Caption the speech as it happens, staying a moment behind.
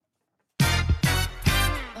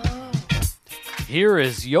Here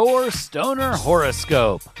is your Stoner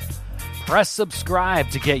Horoscope. Press subscribe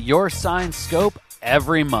to get your sign scope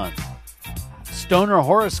every month. Stoner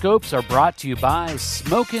Horoscopes are brought to you by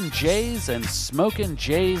Smokin' Jays and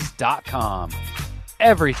SmokinJays.com.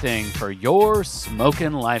 Everything for your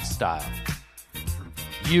smokin' lifestyle.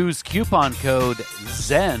 Use coupon code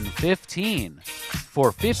ZEN15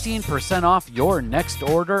 for 15% off your next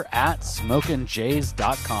order at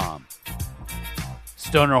SmokinJays.com.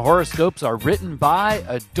 Stoner Horoscopes are written by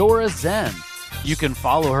Adora Zen. You can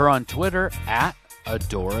follow her on Twitter at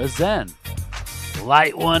Adora Zen.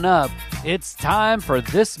 Light one up. It's time for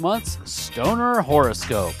this month's Stoner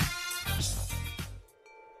Horoscope.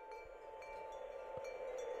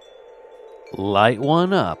 Light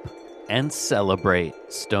one up and celebrate,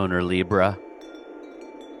 Stoner Libra.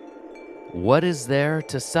 What is there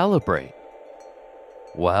to celebrate?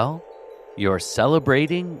 Well, you're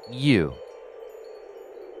celebrating you.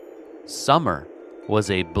 Summer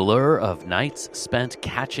was a blur of nights spent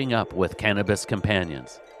catching up with cannabis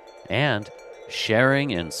companions and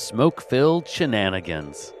sharing in smoke-filled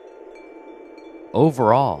shenanigans.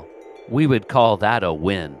 Overall, we would call that a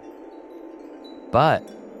win. But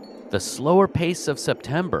the slower pace of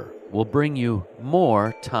September will bring you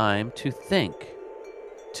more time to think,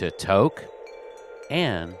 to toke,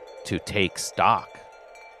 and to take stock.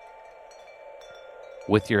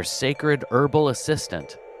 With your sacred herbal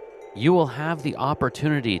assistant, you will have the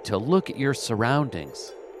opportunity to look at your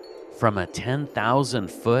surroundings from a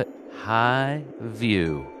 10,000-foot high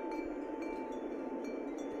view.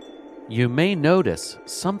 You may notice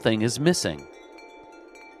something is missing.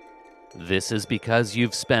 This is because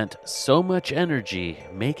you've spent so much energy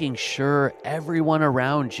making sure everyone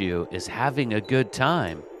around you is having a good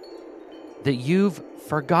time that you've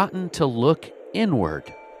forgotten to look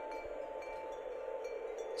inward.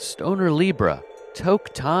 Stoner Libra,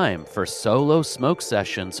 took time for solo smoke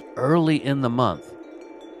sessions early in the month.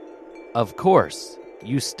 Of course,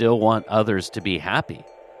 you still want others to be happy,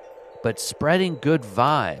 but spreading good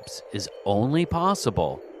vibes is only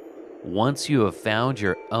possible once you have found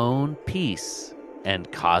your own peace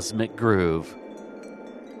and cosmic groove.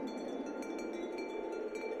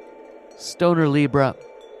 Stoner Libra,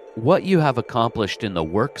 what you have accomplished in the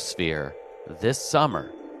work sphere this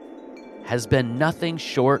summer has been nothing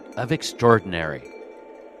short of extraordinary.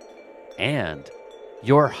 And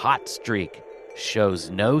your hot streak shows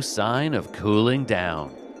no sign of cooling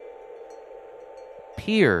down.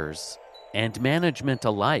 Peers and management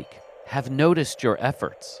alike have noticed your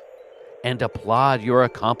efforts and applaud your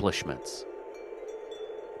accomplishments.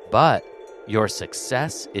 But your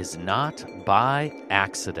success is not by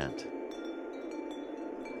accident.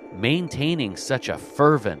 Maintaining such a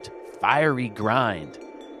fervent, fiery grind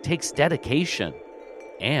takes dedication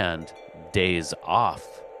and days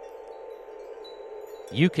off.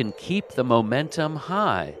 You can keep the momentum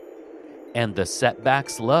high and the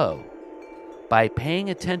setbacks low by paying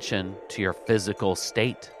attention to your physical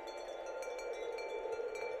state.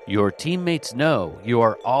 Your teammates know you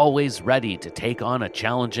are always ready to take on a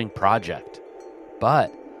challenging project,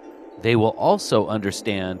 but they will also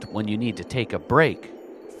understand when you need to take a break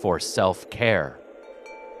for self-care.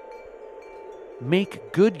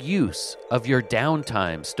 Make good use of your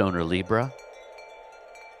downtime, Stoner Libra.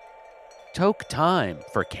 Toke time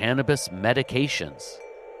for cannabis medications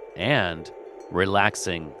and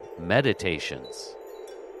relaxing meditations.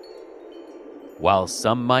 While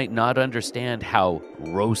some might not understand how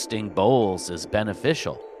roasting bowls is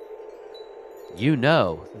beneficial, you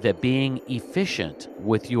know that being efficient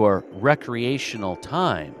with your recreational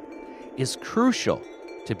time is crucial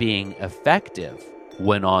to being effective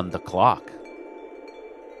when on the clock.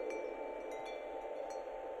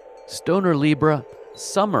 Stoner Libra,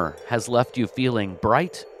 summer has left you feeling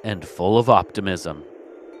bright and full of optimism.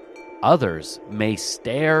 Others may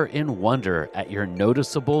stare in wonder at your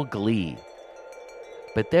noticeable glee.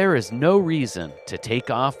 But there is no reason to take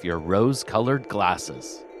off your rose-colored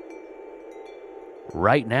glasses.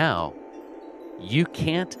 Right now, you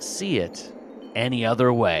can't see it any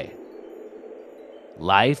other way.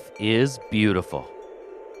 Life is beautiful.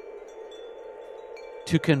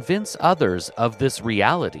 To convince others of this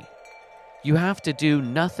reality, you have to do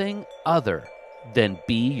nothing other than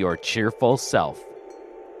be your cheerful self.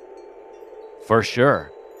 For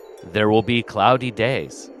sure, there will be cloudy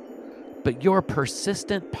days, but your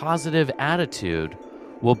persistent positive attitude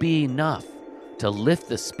will be enough to lift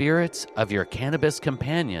the spirits of your cannabis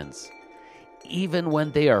companions, even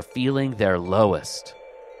when they are feeling their lowest.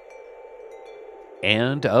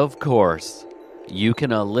 And of course, you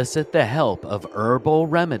can elicit the help of herbal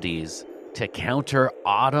remedies to counter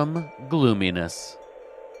autumn gloominess.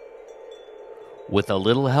 With a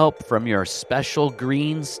little help from your special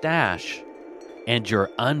green stash and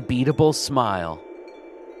your unbeatable smile.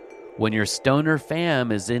 When your stoner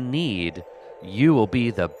fam is in need, you will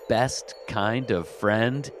be the best kind of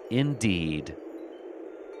friend indeed.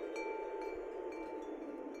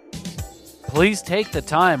 Please take the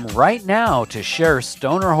time right now to share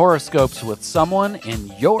stoner horoscopes with someone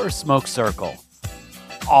in your smoke circle.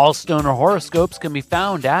 All stoner horoscopes can be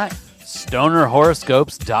found at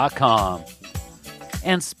stonerhoroscopes.com.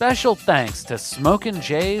 And special thanks to Smokin'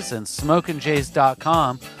 Jays and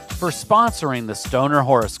SmokinJays.com for sponsoring the Stoner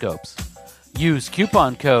Horoscopes. Use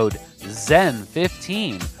coupon code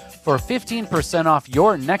ZEN15 for 15% off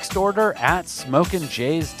your next order at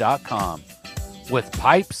SmokinJays.com. With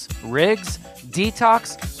pipes, rigs,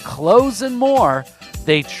 detox, clothes, and more,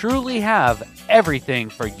 they truly have everything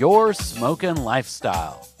for your smoking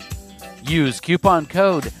lifestyle. Use coupon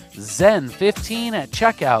code ZEN15 at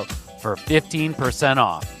checkout for 15%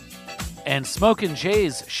 off. And Smokin'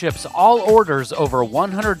 Jays ships all orders over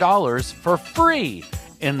 $100 for free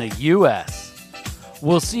in the U.S.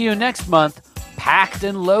 We'll see you next month, packed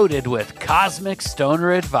and loaded with cosmic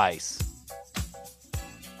stoner advice.